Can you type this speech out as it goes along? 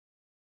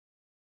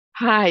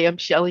Hi, I'm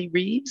Shelley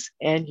Reeves,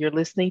 and you're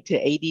listening to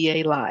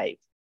ADA Live.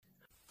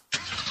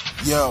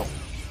 Yo. All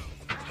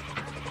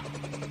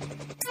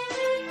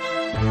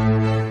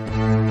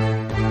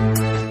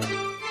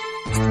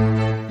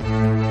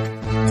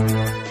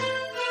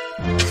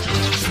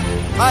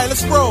right,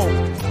 let's roll.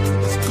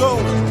 Let's go.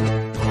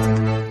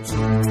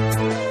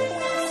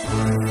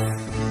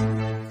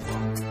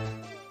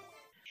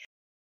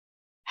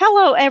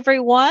 Hello,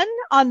 everyone.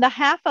 On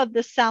behalf of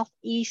the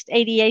Southeast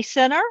ADA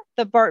Center,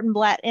 the Burton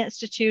Blatt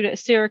Institute at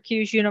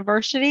Syracuse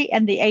University,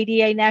 and the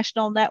ADA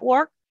National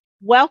Network,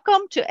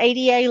 welcome to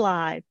ADA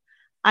Live.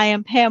 I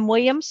am Pam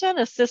Williamson,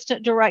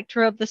 Assistant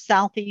Director of the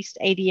Southeast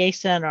ADA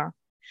Center.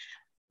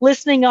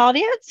 Listening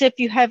audience, if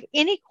you have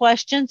any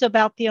questions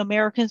about the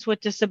Americans with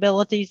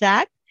Disabilities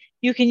Act,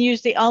 you can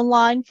use the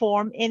online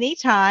form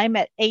anytime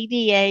at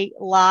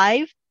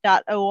adalive.org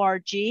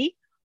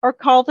or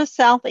call the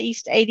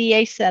Southeast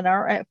ADA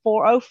Center at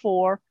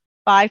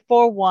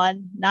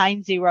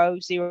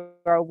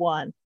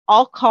 404-541-9001.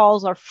 All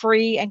calls are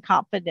free and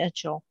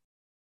confidential.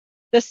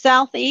 The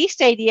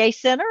Southeast ADA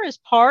Center is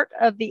part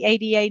of the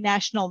ADA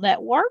National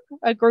Network,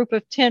 a group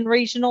of 10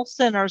 regional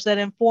centers that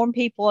inform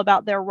people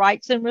about their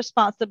rights and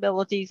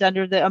responsibilities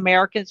under the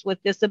Americans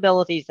with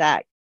Disabilities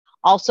Act,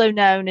 also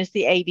known as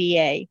the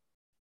ADA.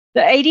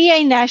 The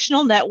ADA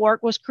National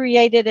Network was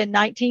created in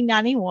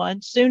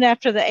 1991, soon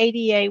after the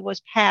ADA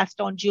was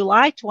passed on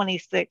July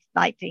 26,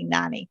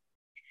 1990.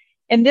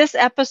 In this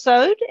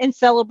episode, in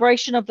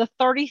celebration of the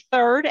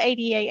 33rd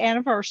ADA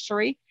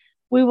anniversary,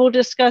 we will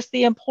discuss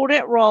the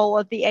important role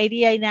of the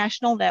ADA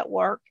National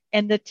Network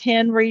and the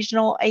 10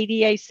 regional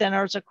ADA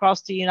centers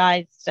across the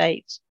United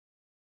States.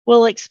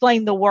 We'll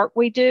explain the work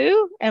we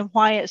do and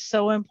why it's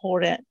so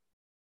important.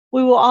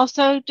 We will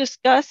also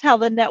discuss how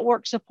the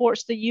network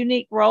supports the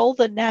unique role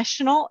the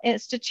National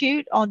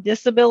Institute on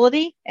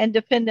Disability,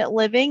 Independent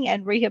Living,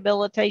 and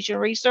Rehabilitation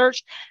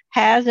Research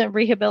has in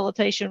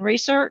rehabilitation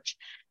research,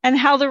 and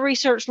how the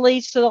research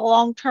leads to the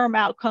long-term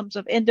outcomes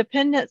of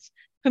independence,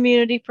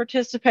 community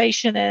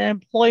participation, and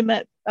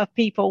employment of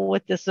people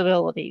with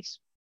disabilities.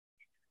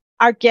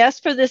 Our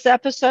guest for this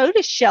episode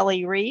is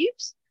Shelley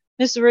Reeves.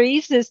 Ms.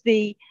 Reeves is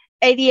the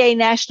ADA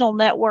National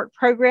Network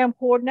Program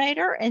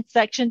Coordinator and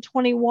Section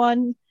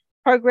 21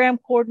 Program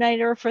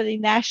Coordinator for the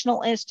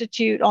National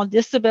Institute on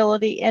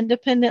Disability,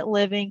 Independent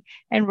Living,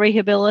 and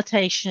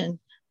Rehabilitation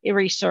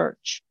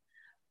Research.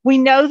 We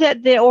know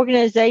that the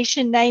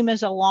organization name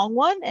is a long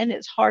one and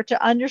it's hard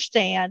to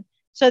understand,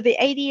 so the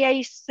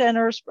ADA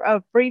centers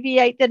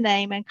abbreviate the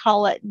name and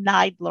call it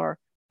NIDILLR,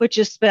 which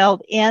is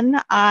spelled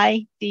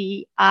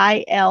NIDILLR.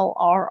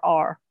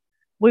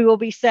 We will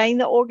be saying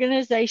the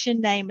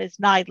organization name is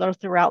NIDILLR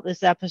throughout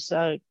this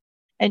episode.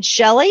 And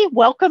Shelley,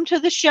 welcome to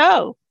the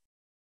show.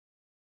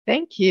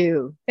 Thank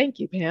you. Thank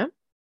you, Pam.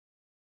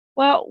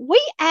 Well,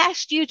 we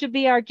asked you to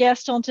be our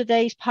guest on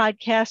today's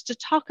podcast to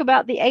talk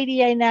about the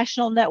ADA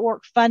National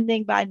Network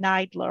funding by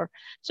NIDILLR.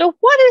 So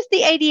what is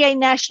the ADA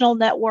National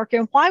Network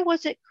and why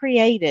was it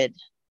created?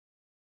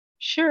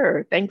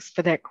 Sure. Thanks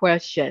for that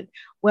question.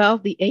 Well,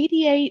 the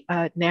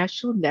ADA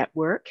National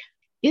Network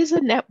is a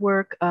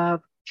network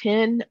of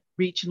 10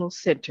 regional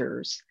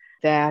centers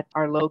that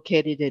are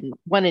located in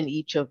one in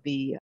each of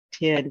the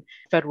 10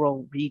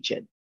 federal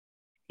regions.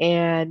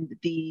 And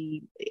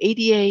the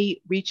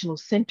ADA regional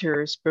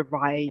centers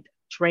provide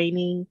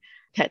training,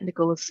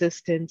 technical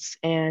assistance,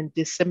 and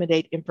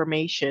disseminate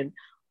information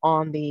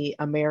on the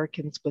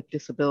Americans with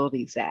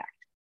Disabilities Act.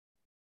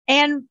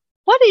 And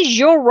what is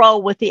your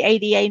role with the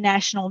ADA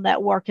National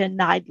Network and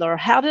NIDILLR?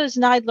 How does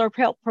NIDILLR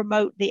help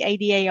promote the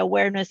ADA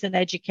awareness and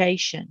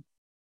education?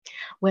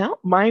 Well,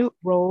 my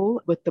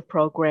role with the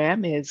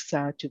program is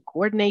to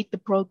coordinate the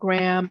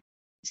program,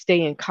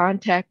 stay in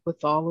contact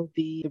with all of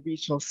the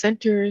regional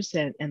centers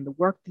and the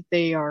work that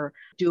they are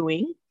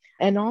doing,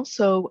 and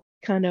also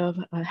kind of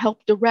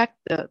help direct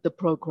the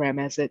program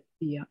as it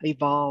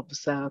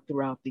evolves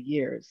throughout the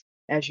years.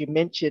 As you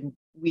mentioned,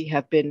 we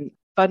have been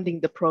funding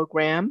the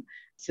program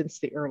since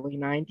the early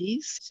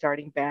 90s,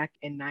 starting back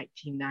in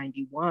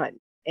 1991.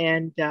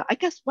 And I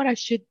guess what I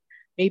should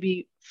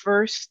maybe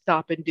first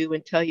stop and do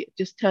and tell you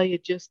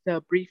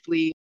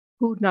briefly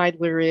who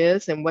NIDILLR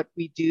is and what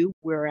we do.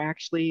 We're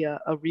actually a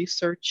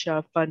research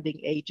funding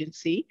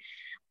agency.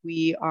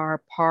 We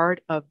are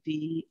part of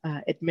the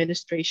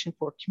Administration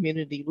for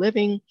Community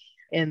Living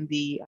and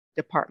the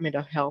Department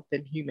of Health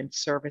and Human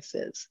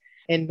Services.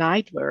 And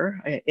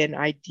NIDILLR,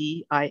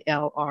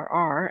 NIDILLR,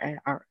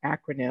 our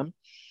acronym,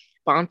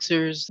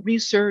 sponsors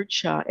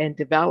research and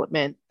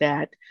development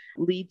that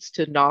leads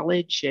to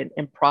knowledge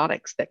and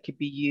products that could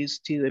be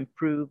used to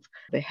improve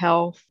the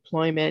health,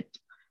 employment,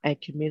 and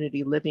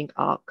community living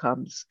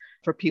outcomes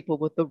for people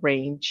with a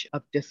range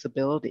of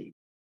disabilities.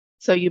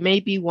 So you may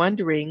be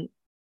wondering,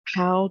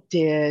 how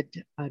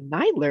did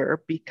NIDILLR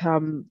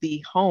become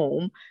the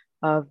home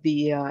of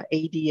the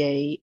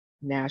ADA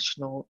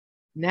National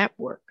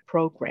Network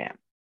program?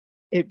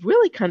 It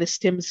really kind of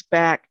stems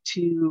back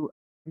to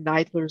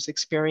NIDILLR's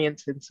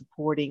experience in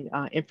supporting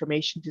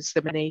information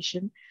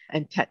dissemination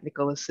and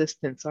technical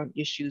assistance on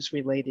issues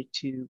related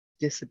to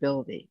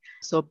disability.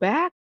 So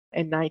back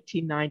in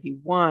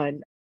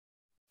 1991,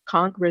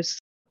 Congress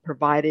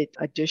provided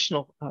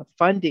additional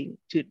funding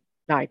to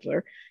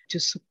NIDILRR to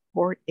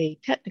support a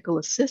technical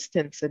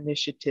assistance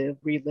initiative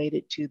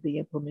related to the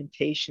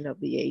implementation of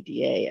the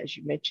ADA. As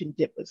you mentioned,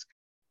 the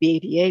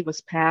ADA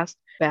was passed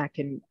back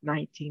in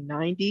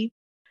 1990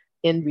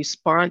 in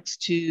response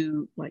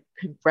to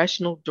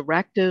congressional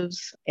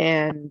directives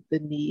and the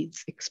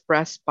needs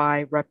expressed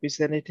by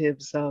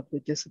representatives of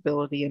the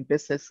disability and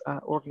business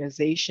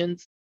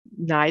organizations.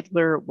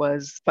 NIDILRR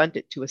was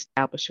funded to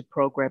establish a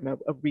program of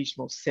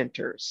regional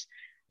centers.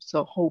 So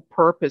the whole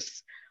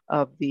purpose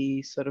of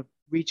the sort of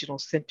regional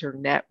center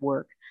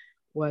network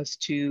was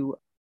to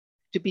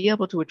be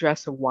able to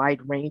address a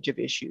wide range of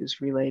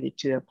issues related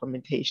to the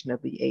implementation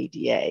of the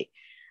ADA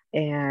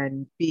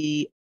and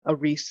be a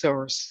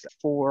resource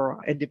for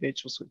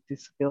individuals with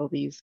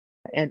disabilities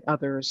and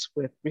others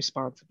with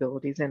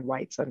responsibilities and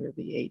rights under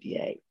the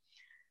ADA.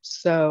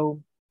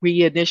 So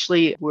we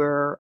initially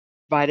were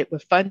provided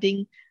with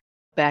funding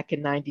back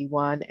in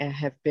 91 and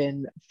have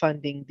been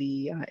funding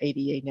the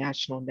ADA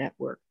National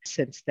Network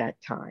since that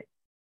time.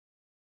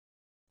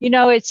 You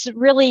know, it's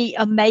really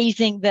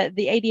amazing that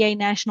the ADA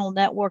National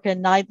Network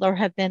and NIDILRR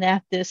have been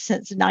at this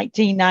since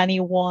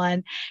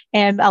 1991.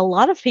 And a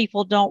lot of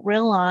people don't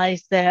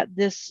realize that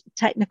this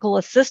technical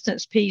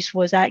assistance piece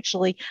was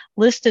actually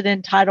listed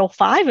in Title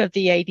V of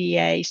the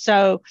ADA.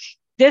 So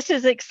this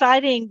is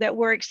exciting that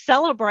we're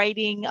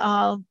celebrating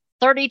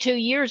 32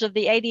 years of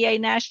the ADA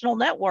National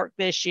Network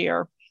this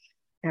year.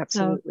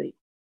 Absolutely.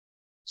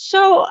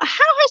 So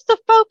how has the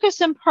focus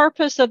and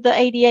purpose of the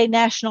ADA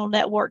National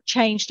Network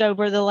changed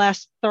over the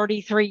last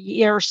 33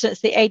 years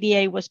since the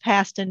ADA was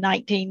passed in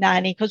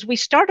 1990? Because we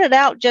started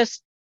out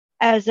just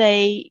as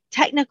a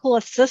technical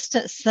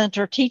assistance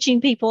center teaching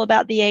people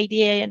about the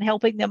ADA and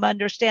helping them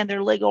understand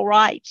their legal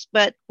rights.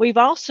 But we've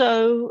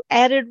also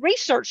added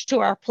research to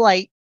our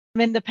plate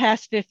in the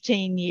past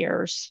 15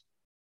 years.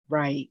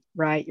 Right.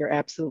 You're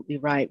absolutely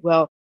right.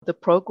 Well, the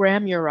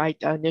program, you're right,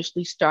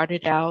 initially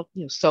started out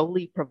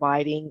solely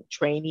providing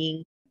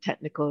training,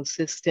 technical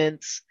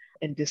assistance,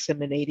 and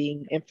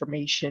disseminating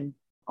information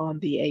on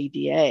the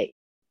ADA.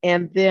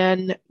 And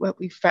then what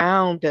we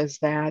found is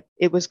that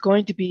it was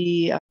going to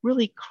be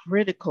really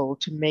critical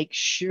to make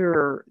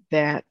sure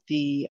that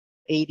the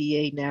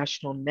ADA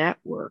National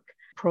Network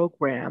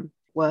program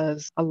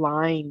was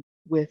aligned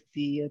with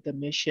the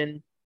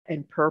mission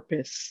and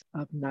purpose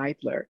of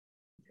NIDILRR.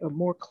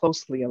 More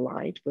closely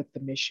aligned with the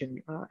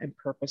mission and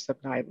purpose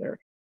of NIDILRR,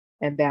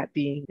 and that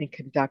being in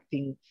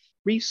conducting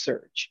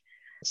research.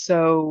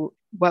 So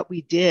what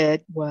we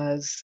did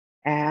was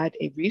add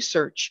a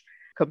research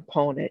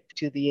component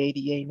to the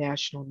ADA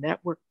National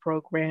Network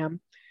program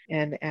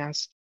and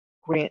asked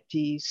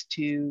grantees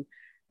to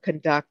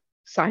conduct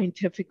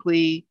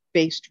scientifically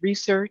based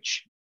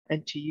research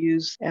and to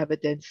use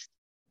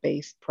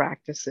evidence-based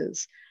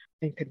practices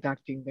in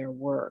conducting their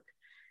work.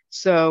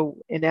 So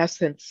in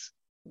essence,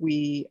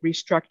 we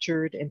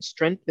restructured and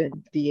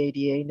strengthened the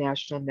ADA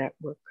National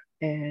Network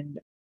and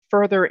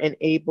further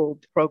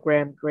enabled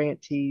program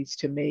grantees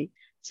to make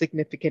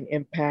significant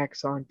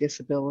impacts on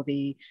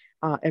disability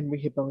and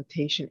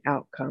rehabilitation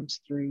outcomes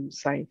through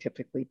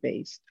scientifically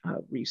based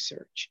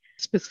research,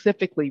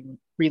 specifically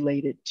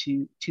related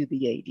to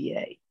the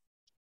ADA.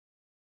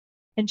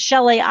 And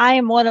Shelley, I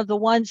am one of the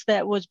ones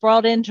that was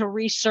brought into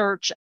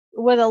research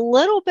with a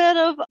little bit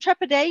of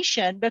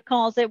trepidation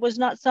because it was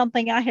not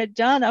something I had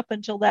done up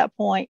until that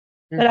point.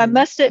 But I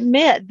must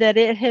admit that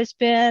it has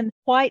been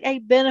quite a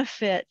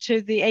benefit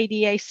to the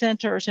ADA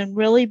centers and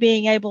really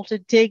being able to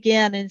dig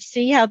in and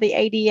see how the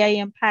ADA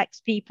impacts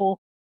people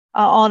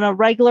on a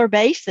regular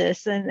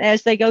basis and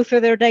as they go through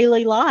their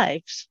daily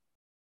lives.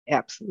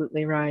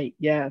 Absolutely right.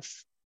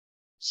 Yes.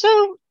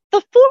 So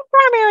the four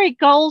primary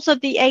goals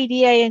of the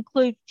ADA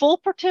include full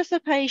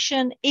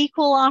participation,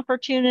 equal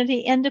opportunity,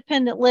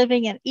 independent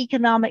living, and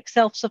economic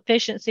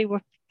self-sufficiency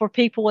for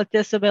people with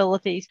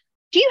disabilities.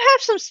 Do you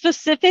have some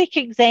specific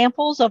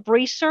examples of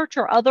research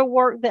or other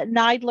work that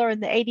NIDILRR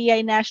and the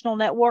ADA National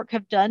Network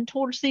have done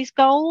towards these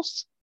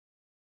goals?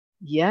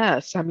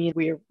 Yes, I mean,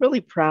 we are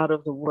really proud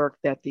of the work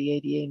that the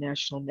ADA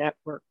National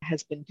Network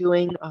has been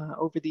doing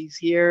over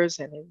these years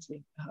and is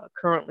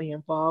currently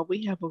involved.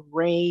 We have a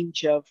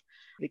range of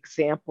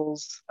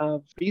examples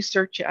of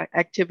research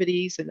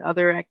activities and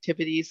other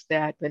activities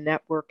that the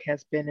network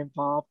has been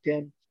involved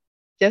in.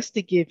 Just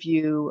to give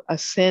you a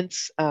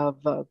sense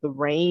of the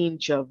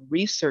range of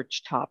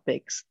research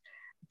topics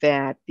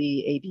that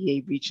the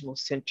ADA regional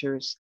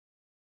centers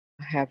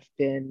have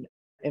been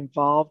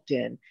involved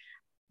in.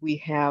 We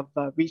have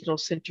regional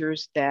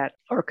centers that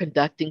are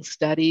conducting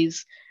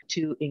studies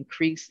to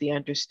increase the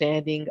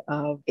understanding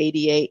of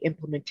ADA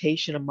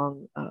implementation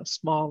among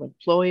small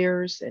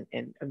employers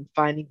and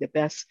finding the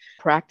best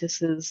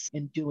practices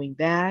in doing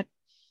that.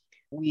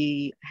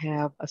 We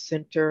have a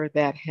center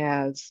that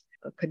has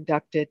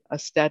conducted a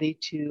study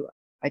to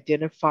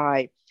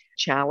identify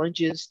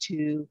challenges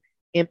to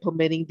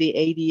implementing the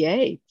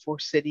ADA for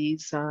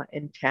cities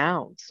and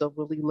towns. So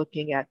really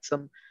looking at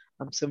some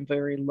some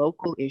very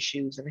local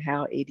issues and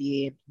how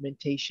ADA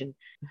implementation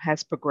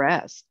has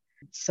progressed.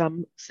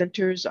 Some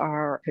centers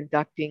are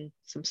conducting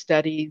some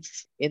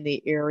studies in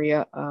the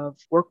area of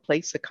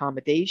workplace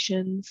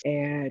accommodations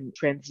and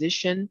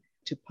transition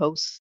to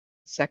post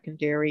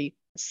secondary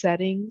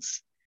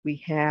settings.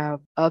 We have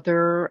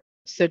other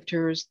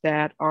centers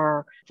that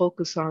are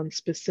focused on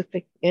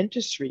specific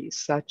industries,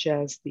 such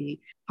as the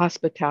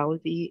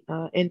hospitality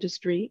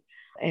industry,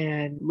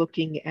 and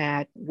looking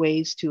at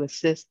ways to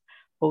assist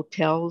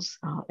hotels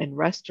and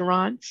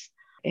restaurants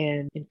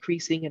and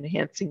increasing and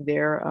enhancing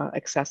their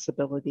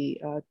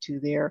accessibility to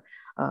their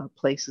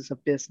places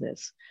of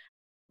business.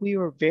 We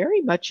were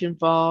very much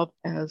involved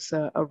as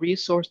a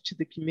resource to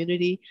the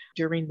community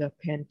during the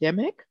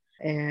pandemic,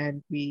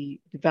 and we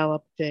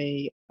developed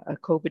a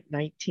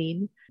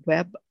COVID-19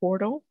 web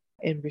portal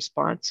in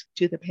response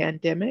to the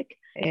pandemic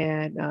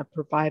and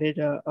provided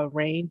a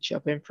range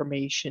of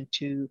information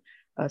to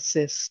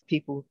assist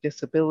people with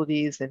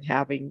disabilities in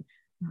having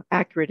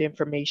accurate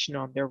information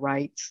on their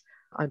rights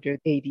under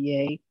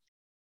ADA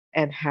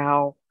and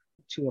how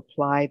to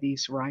apply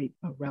these rights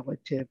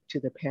relative to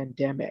the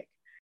pandemic.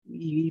 We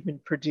even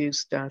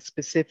produced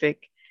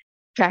specific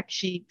fact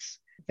sheets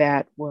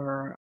that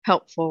were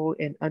helpful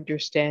in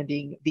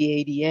understanding the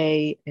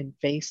ADA and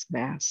face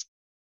mask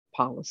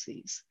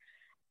policies.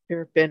 There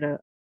have been a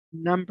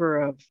number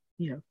of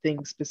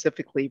things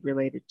specifically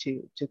related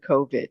to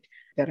COVID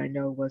that I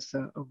know was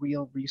a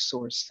real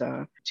resource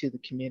to the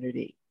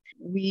community.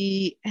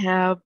 We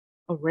have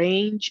a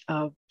range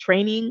of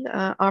training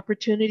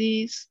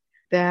opportunities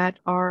that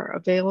are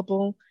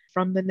available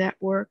from the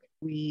network.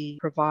 We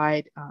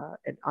provide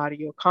an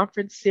audio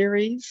conference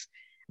series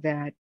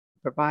that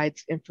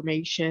provides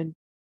information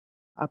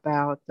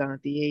about the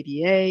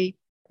ADA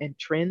and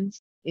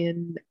trends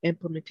in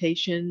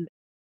implementation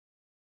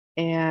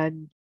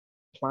and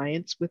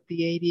compliance with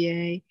the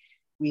ADA.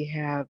 We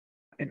have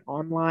an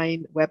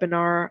online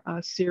webinar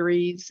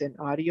series, an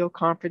audio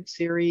conference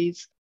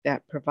series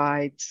that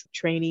provides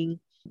training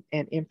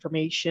and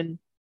information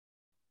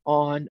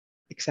on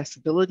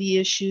accessibility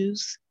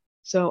issues.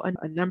 So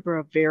a number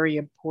of very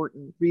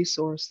important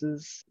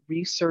resources,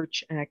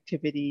 research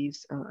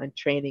activities, and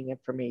training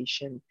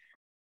information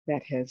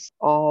that has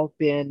all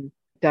been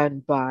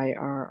done by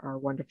our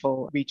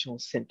wonderful regional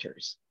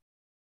centers.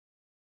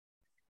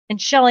 And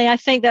Shelley, I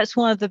think that's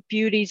one of the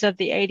beauties of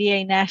the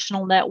ADA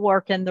National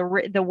Network and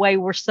the way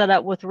we're set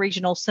up with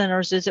regional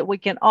centers is that we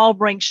can all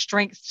bring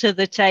strengths to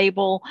the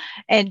table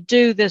and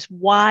do this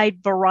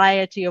wide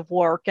variety of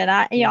work. And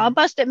I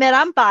must admit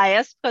I'm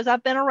biased because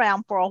I've been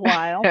around for a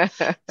while.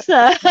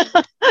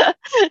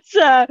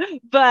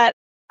 But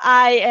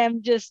I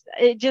am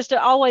it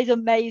always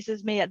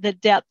amazes me at the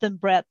depth and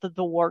breadth of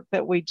the work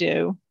that we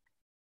do.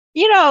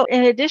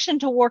 In addition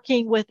to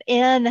working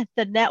within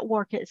the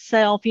network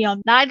itself,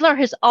 NIDILRR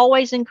has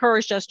always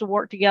encouraged us to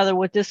work together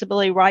with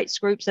disability rights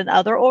groups and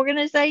other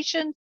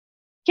organizations.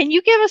 Can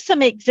you give us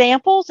some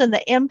examples and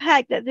the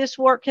impact that this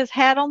work has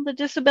had on the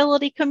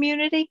disability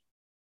community?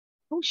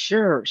 Oh,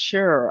 sure.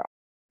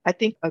 I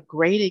think a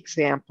great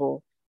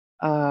example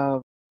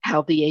of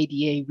how the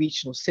ADA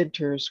regional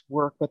centers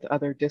work with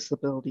other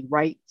disability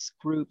rights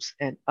groups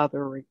and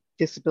other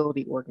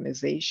disability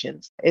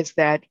organizations is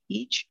that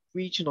each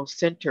regional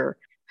center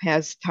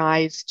has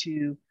ties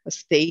to a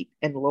state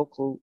and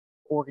local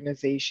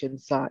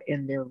organizations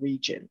in their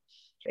region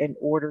in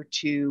order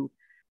to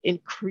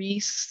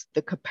increase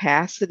the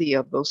capacity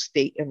of those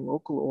state and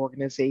local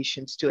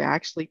organizations to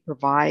actually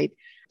provide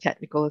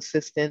technical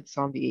assistance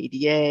on the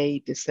ADA,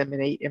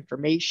 disseminate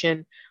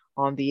information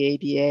on the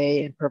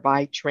ADA, and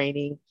provide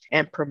training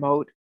and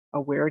promote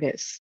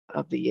awareness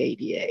of the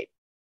ADA.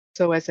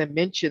 So as I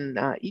mentioned,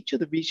 each of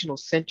the regional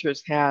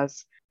centers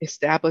has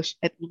established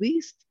at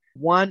least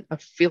one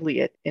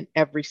affiliate in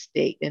every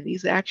state. And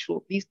these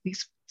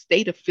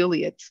state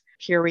affiliates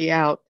carry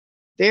out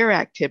their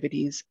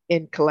activities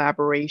in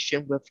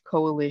collaboration with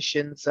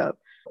coalitions of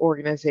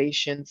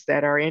organizations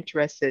that are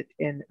interested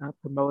in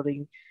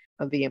promoting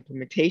the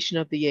implementation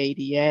of the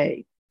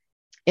ADA.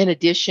 In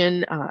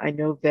addition, I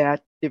know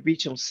that the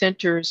regional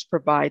centers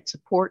provide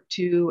support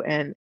to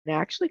and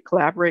actually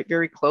collaborate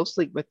very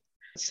closely with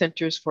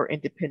centers for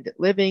independent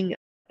living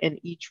in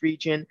each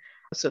region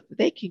so that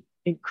they can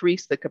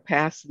increase the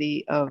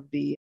capacity of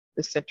the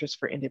centers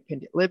for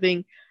independent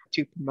living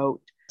to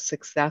promote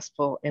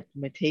successful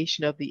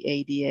implementation of the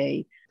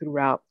ADA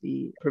throughout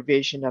the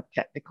provision of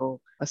technical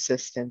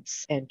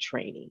assistance and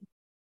training.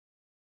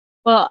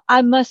 Well,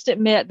 I must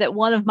admit that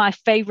one of my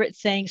favorite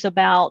things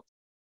about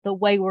the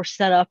way we're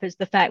set up is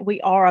the fact we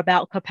are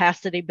about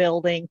capacity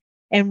building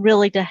and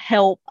really to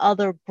help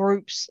other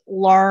groups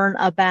learn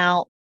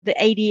about the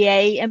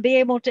ADA and be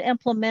able to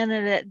implement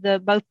it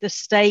at both the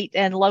state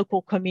and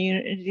local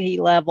community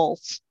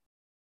levels.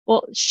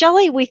 Well,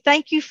 Shelley, we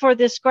thank you for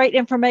this great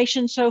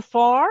information so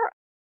far.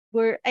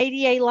 We're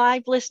ADA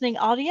Live listening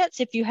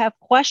audience. If you have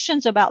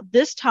questions about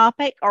this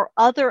topic or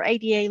other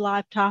ADA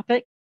Live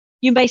topic,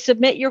 you may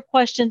submit your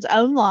questions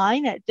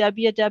online at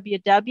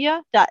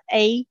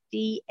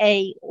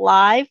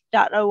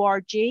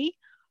www.adalive.org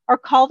or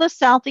call the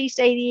Southeast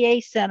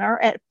ADA Center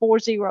at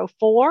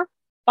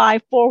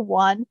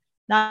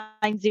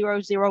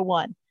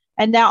 404-541-9001.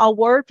 And now a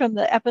word from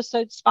the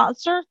episode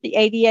sponsor, the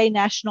ADA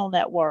National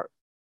Network.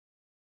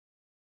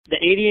 The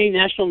ADA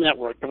National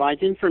Network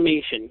provides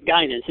information,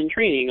 guidance, and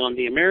training on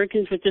the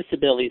Americans with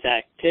Disabilities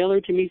Act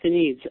tailored to meet the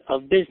needs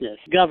of business,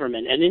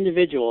 government, and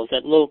individuals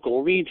at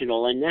local,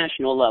 regional, and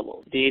national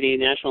levels. The ADA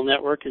National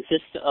Network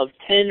consists of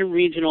 10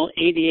 regional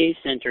ADA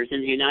centers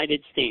in the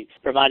United States,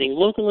 providing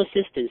local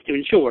assistance to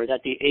ensure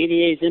that the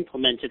ADA is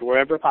implemented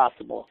wherever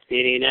possible. The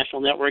ADA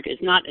National Network is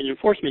not an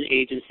enforcement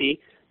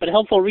agency, but a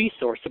helpful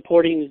resource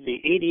supporting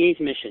the ADA's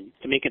mission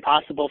to make it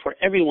possible for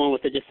everyone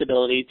with a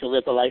disability to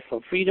live a life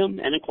of freedom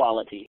and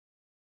equality.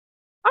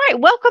 All right,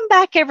 welcome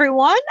back,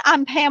 everyone.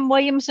 I'm Pam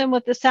Williamson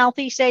with the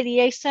Southeast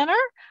ADA Center.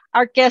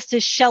 Our guest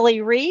is Shelley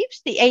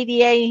Reeves, the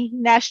ADA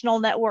National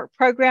Network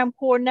Program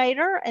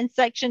Coordinator and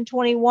Section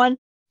 21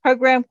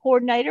 Program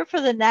Coordinator for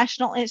the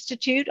National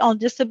Institute on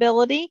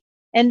Disability,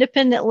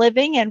 Independent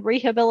Living, and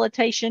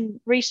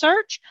Rehabilitation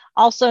Research,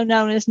 also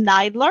known as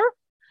NIDILLR.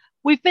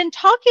 We've been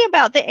talking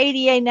about the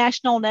ADA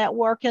National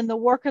Network and the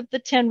work of the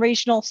 10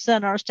 regional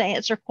centers to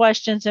answer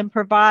questions and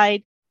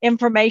provide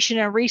information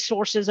and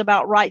resources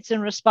about rights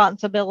and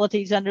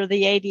responsibilities under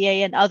the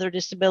ADA and other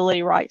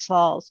disability rights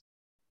laws.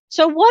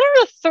 So what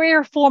are the 3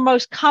 or 4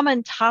 most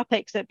common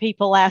topics that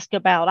people ask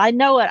about? I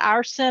know at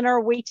our center,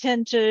 we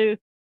tend to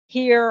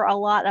hear a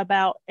lot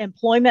about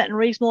employment and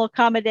reasonable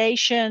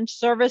accommodation,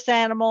 service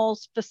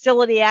animals,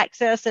 facility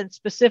access, and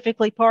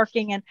specifically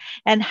parking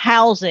and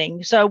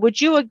housing. So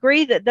would you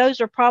agree that those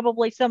are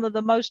probably some of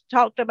the most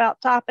talked about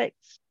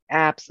topics?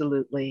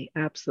 Absolutely.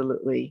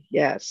 Absolutely.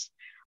 Yes.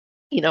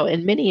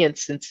 In many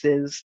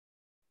instances,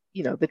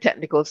 the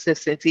technical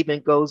assistance even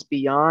goes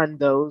beyond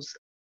those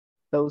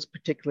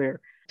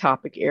particular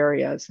topic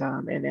areas.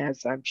 And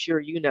as I'm sure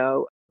you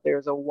know,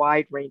 there's a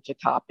wide range of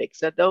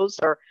topics. And those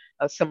are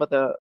some of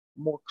the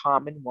more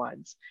common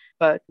ones.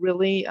 But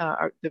really,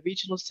 the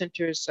regional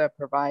centers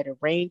provide a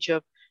range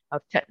of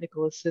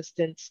technical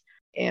assistance.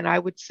 And I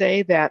would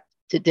say that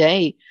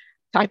today,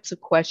 types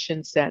of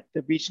questions that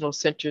the regional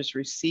centers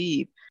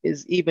receive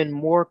is even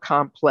more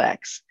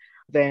complex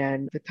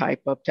than the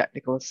type of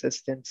technical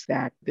assistance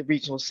that the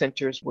regional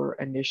centers were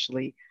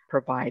initially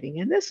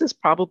providing. And this is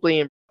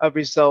probably a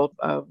result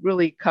of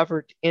really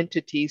covered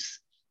entities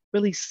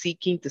really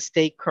seeking to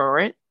stay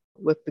current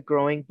with the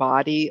growing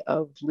body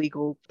of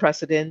legal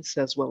precedents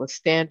as well as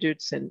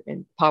standards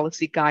and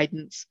policy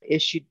guidance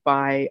issued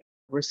by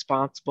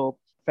responsible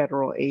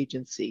federal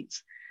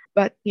agencies.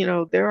 But,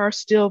 there are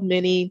still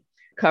many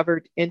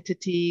covered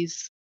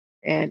entities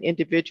and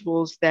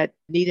individuals that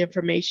need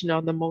information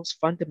on the most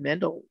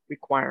fundamental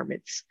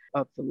requirements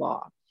of the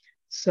law.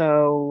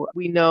 So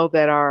we know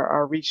that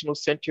our regional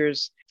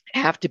centers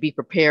have to be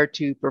prepared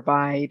to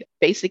provide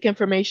basic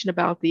information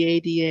about the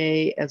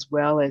ADA, as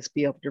well as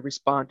be able to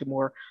respond to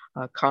more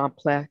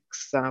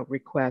complex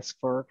requests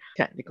for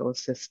technical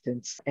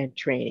assistance and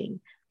training.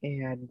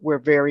 And we're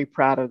very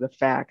proud of the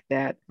fact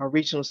that our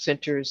regional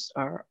centers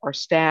are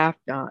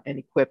staffed and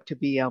equipped to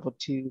be able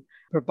to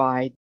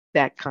provide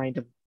that kind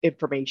of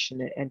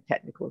information and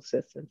technical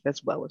assistance,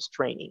 as well as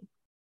training.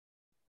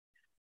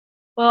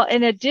 Well,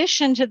 in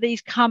addition to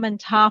these common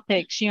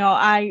topics,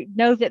 I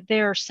know that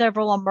there are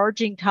several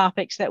emerging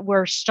topics that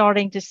we're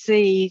starting to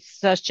see,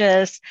 such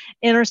as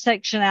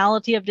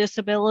intersectionality of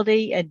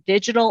disability and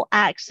digital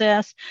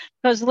access.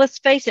 Because let's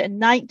face it, in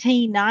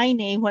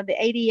 1990, when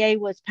the ADA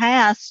was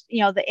passed,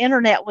 the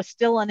internet was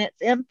still in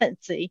its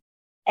infancy.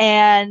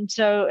 And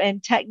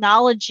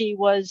technology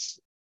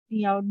was,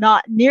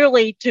 not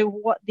nearly to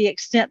what the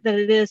extent that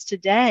it is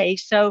today.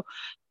 So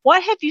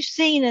what have you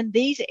seen in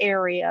these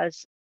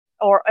areas,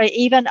 or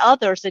even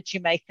others that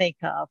you may think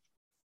of?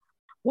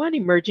 One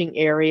emerging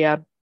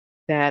area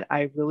that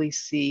I really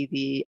see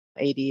the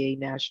ADA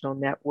National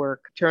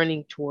Network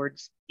turning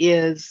towards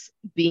is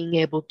being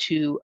able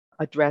to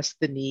address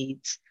the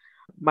needs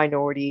of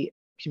minority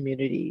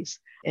communities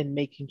and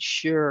making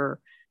sure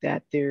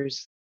that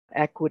there's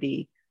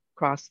equity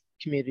across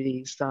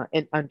communities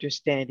and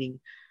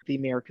understanding the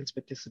Americans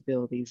with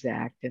Disabilities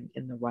Act and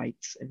the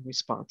rights and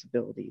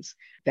responsibilities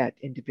that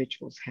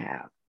individuals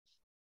have.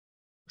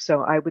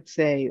 So I would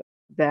say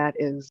that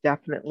is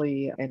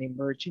definitely an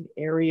emerging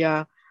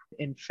area.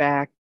 In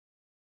fact,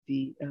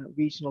 the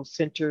regional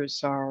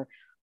centers are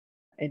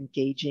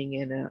engaging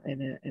in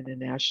a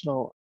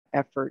national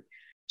effort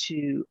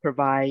to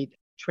provide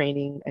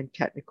training and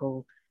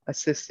technical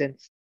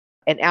assistance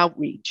and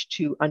outreach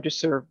to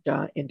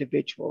underserved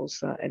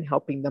individuals and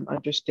helping them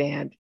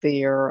understand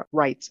their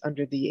rights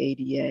under the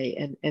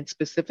ADA and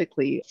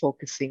specifically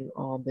focusing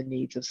on the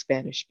needs of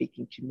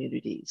Spanish-speaking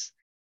communities.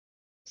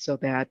 So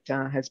that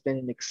has been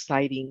an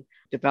exciting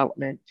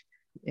development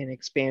and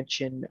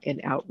expansion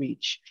and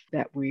outreach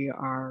that we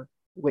are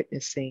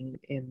witnessing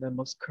in the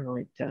most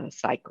current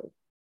cycle.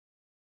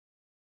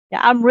 Yeah,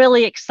 I'm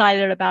really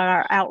excited about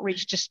our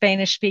outreach to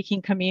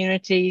Spanish-speaking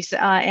communities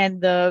and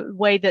the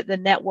way that the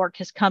network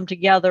has come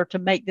together to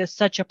make this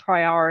such a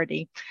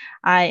priority.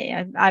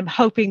 I'm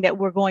hoping that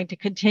we're going to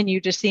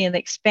continue to see an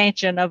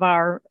expansion of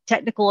our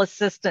technical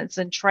assistance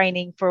and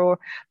training for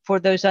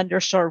those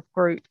underserved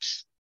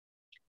groups.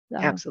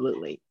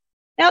 Absolutely.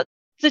 Now,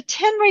 the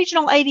 10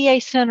 regional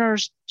ADA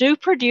centers do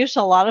produce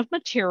a lot of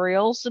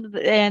materials,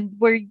 and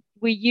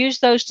we use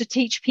those to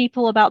teach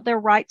people about their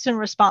rights and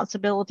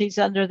responsibilities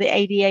under the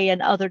ADA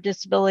and other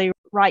disability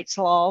rights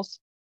laws.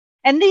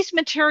 And these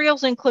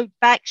materials include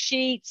fact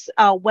sheets,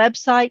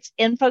 websites,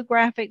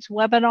 infographics,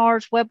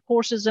 webinars, web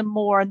courses, and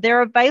more. And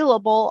they're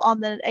available on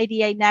the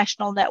ADA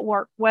National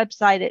Network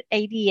website at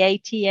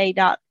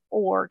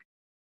adata.org.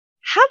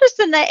 How does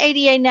the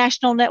ADA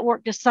National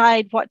Network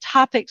decide what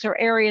topics or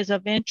areas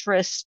of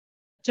interest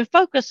to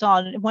focus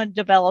on when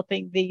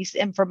developing these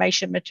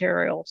information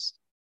materials?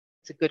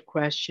 It's a good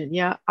question.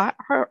 Yeah,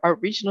 our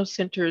regional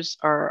centers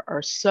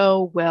are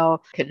so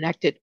well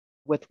connected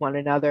with one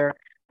another,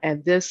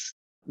 and this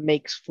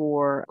makes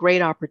for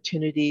great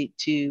opportunity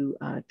to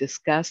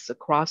discuss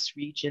across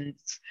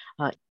regions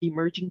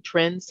emerging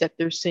trends that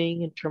they're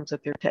seeing in terms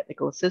of their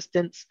technical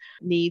assistance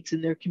needs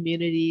in their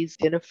communities,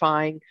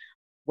 identifying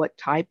what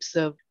types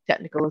of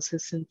technical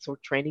assistance or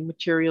training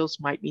materials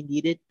might be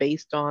needed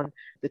based on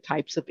the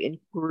types of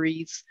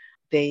inquiries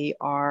they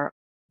are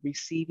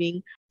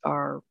receiving.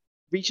 Our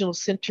regional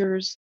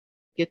centers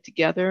get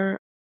together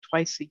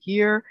twice a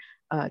year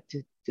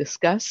to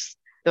discuss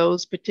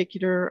those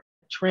particular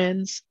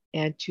trends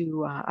and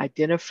to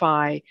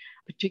identify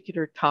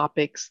particular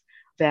topics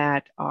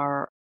that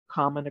are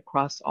common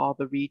across all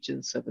the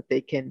regions so that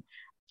they can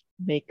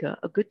make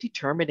a good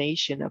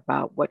determination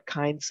about what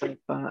kinds of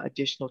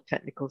additional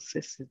technical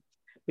assistance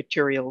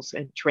materials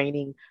and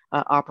training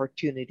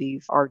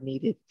opportunities are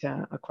needed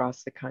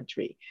across the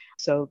country.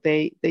 So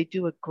they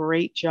do a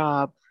great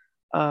job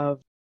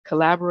of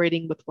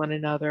collaborating with one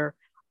another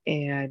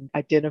and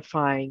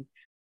identifying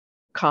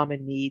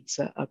common needs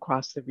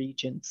across the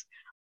regions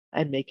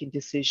and making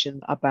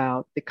decisions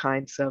about the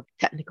kinds of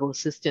technical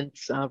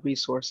assistance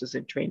resources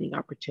and training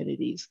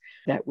opportunities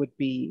that would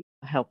be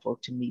helpful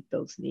to meet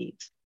those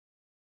needs.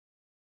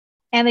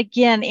 And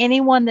again,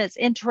 anyone that's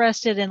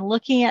interested in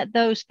looking at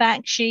those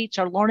fact sheets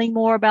or learning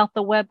more about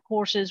the web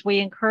courses, we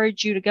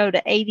encourage you to go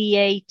to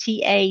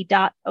adata.org.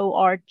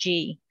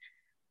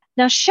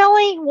 Now,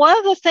 Shelley, one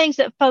of the things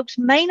that folks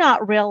may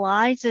not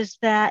realize is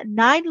that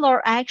NIDILRR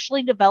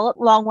actually developed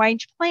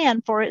long-range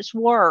plan for its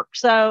work.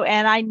 So,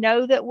 and I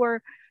know that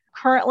we're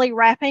currently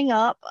wrapping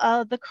up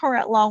the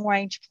current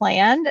long-range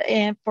plan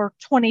for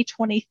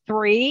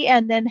 2023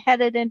 and then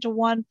headed into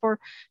one for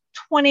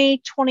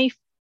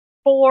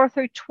 2024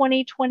 through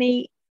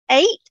 2028.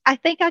 I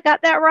think I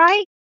got that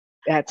right?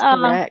 That's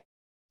correct.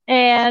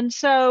 And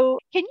so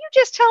can you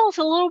just tell us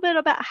a little bit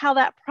about how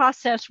that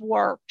process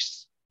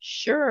works?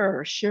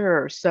 Sure.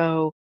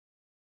 So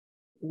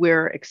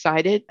we're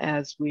excited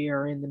as we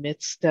are in the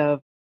midst of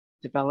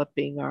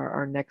developing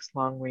our next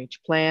long range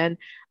plan.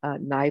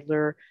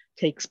 NIDILRR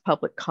takes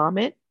public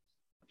comment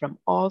from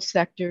all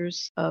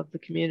sectors of the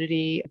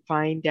community,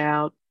 find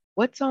out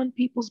what's on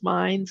people's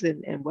minds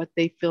and what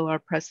they feel are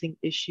pressing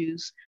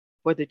issues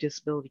for the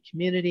disability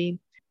community.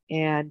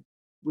 And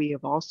we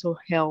have also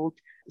held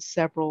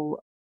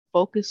several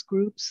focus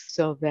groups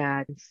so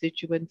that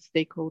constituents,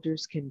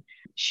 stakeholders can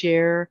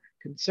share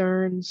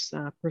concerns,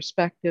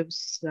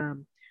 perspectives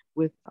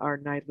with our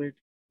NIDILRR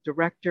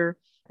director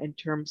in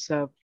terms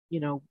of,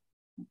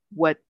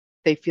 what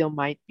they feel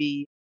might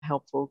be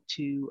helpful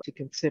to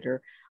consider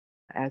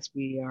as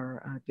we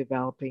are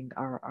developing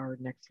our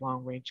next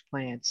long range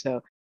plan.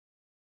 So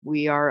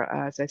we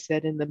are, as I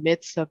said, in the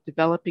midst of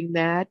developing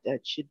that.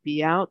 It should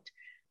be out,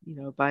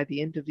 by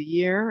the end of the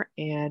year,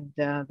 and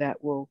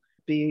that will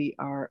be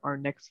our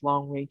next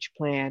long range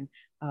plan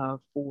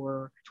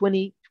for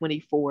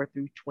 2024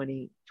 through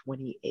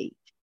 2028.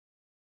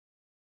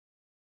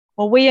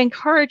 Well, we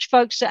encourage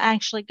folks to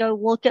actually go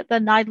look at the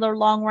NIDILRR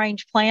long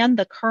range plan.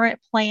 The current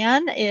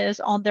plan is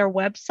on their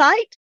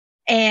website.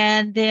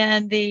 And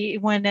then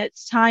when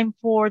it's time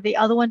for the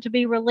other one to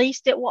be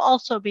released, it will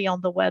also be on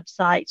the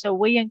website. So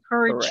we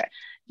encourage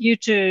you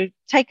to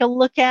take a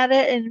look at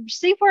it and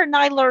see where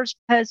NIDILRR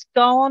has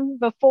gone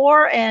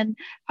before, and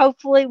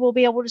hopefully we'll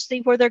be able to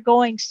see where they're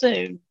going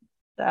soon.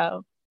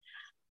 So,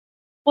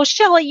 well,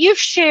 Shelley, you've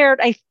shared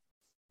a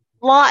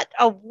lot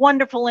of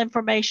wonderful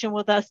information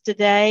with us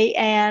today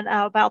and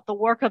about the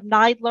work of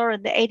NIDILRR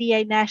and the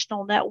ADA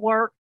National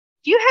Network.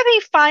 Do you have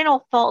any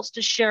final thoughts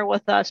to share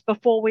with us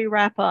before we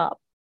wrap up?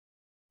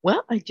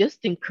 Well, I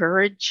just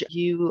encourage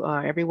you,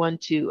 everyone,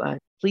 to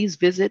please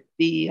visit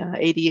the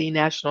ADA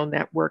National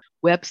Network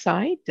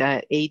website,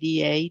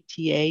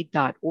 adata.org,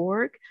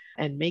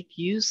 and make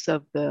use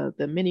of the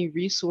many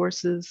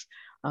resources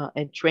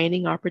and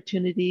training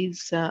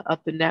opportunities of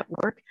the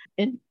network,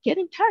 and get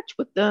in touch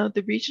with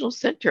the regional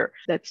center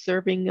that's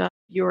serving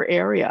your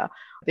area.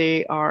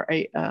 They are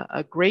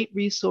a great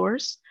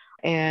resource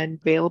and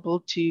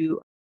available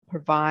to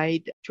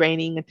provide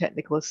training and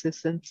technical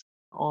assistance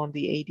on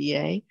the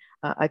ADA.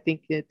 I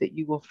think that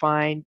you will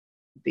find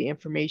the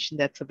information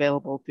that's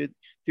available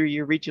through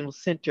your regional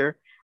center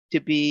to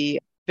be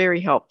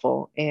very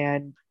helpful.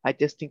 And I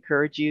just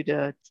encourage you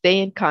to stay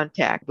in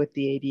contact with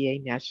the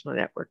ADA National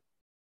Network.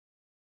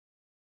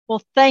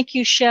 Well, thank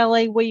you,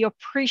 Shelley. We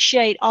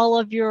appreciate all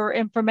of your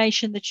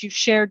information that you've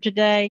shared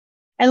today.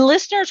 And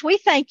listeners, we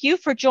thank you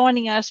for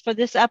joining us for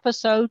this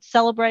episode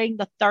celebrating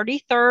the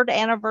 33rd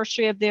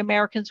anniversary of the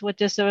Americans with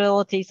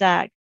Disabilities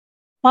Act.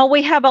 While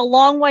we have a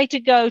long way to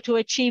go to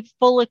achieve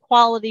full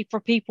equality for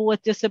people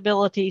with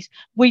disabilities,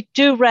 we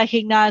do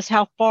recognize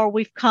how far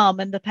we've come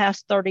in the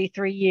past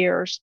 33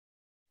 years.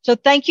 So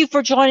thank you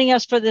for joining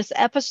us for this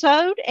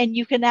episode, and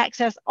you can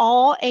access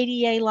all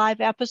ADA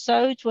Live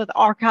episodes with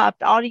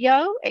archived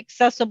audio,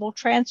 accessible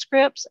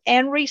transcripts,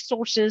 and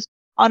resources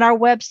on our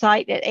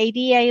website at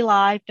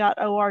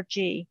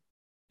adalive.org.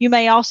 You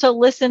may also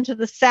listen to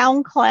the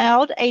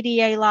SoundCloud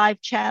ADA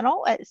Live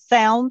channel at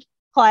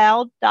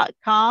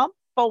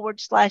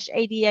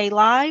soundcloud.com/ADA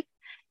Live,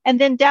 and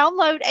then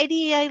download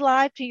ADA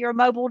Live to your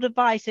mobile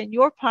device in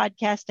your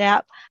podcast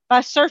app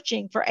by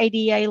searching for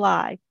ADA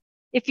Live.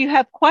 If you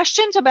have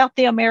questions about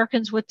the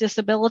Americans with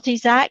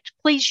Disabilities Act,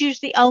 please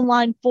use the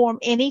online form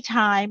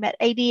anytime at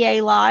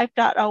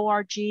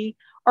adalive.org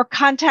or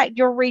contact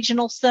your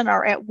regional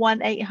center at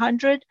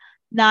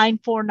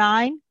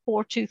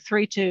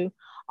 1-800-949-4232.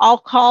 All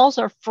calls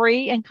are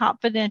free and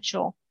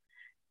confidential.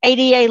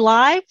 ADA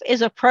Live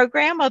is a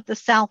program of the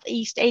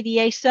Southeast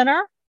ADA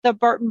Center, the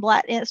Burton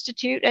Blatt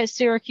Institute at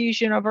Syracuse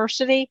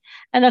University,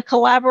 and a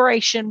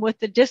collaboration with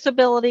the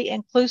Disability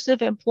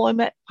Inclusive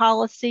Employment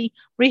Policy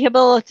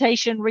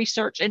Rehabilitation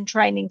Research and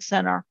Training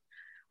Center.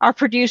 Our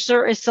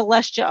producer is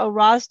Celestia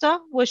Orozda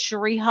with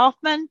Cherie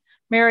Hoffman,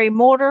 Mary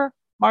Mortar,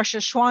 Marcia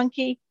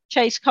Schwanke,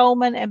 Chase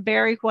Coleman, and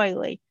Barry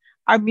Whaley.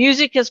 Our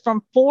music is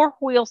from Four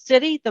Wheel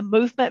City, the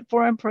Movement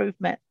for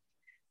Improvement.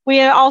 We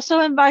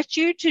also invite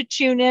you to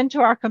tune in to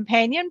our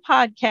companion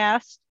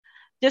podcast,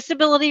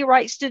 Disability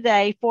Rights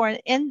Today, for an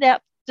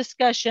in-depth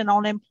discussion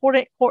on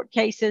important court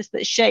cases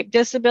that shape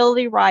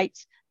disability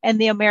rights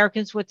and the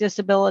Americans with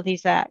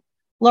Disabilities Act.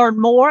 Learn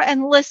more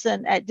and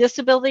listen at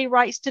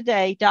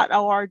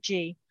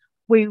disabilityrightstoday.org.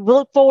 We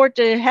look forward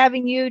to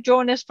having you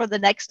join us for the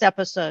next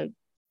episode.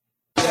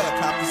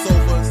 Helicopters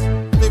over us.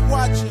 They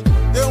watching.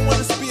 They don't want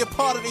us to be a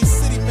part of their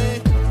city,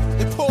 man.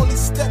 They pull all these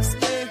steps,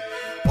 man.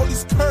 All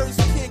these curves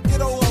you can't get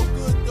over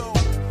good, though.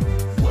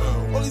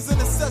 All these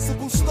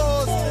inaccessible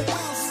stores.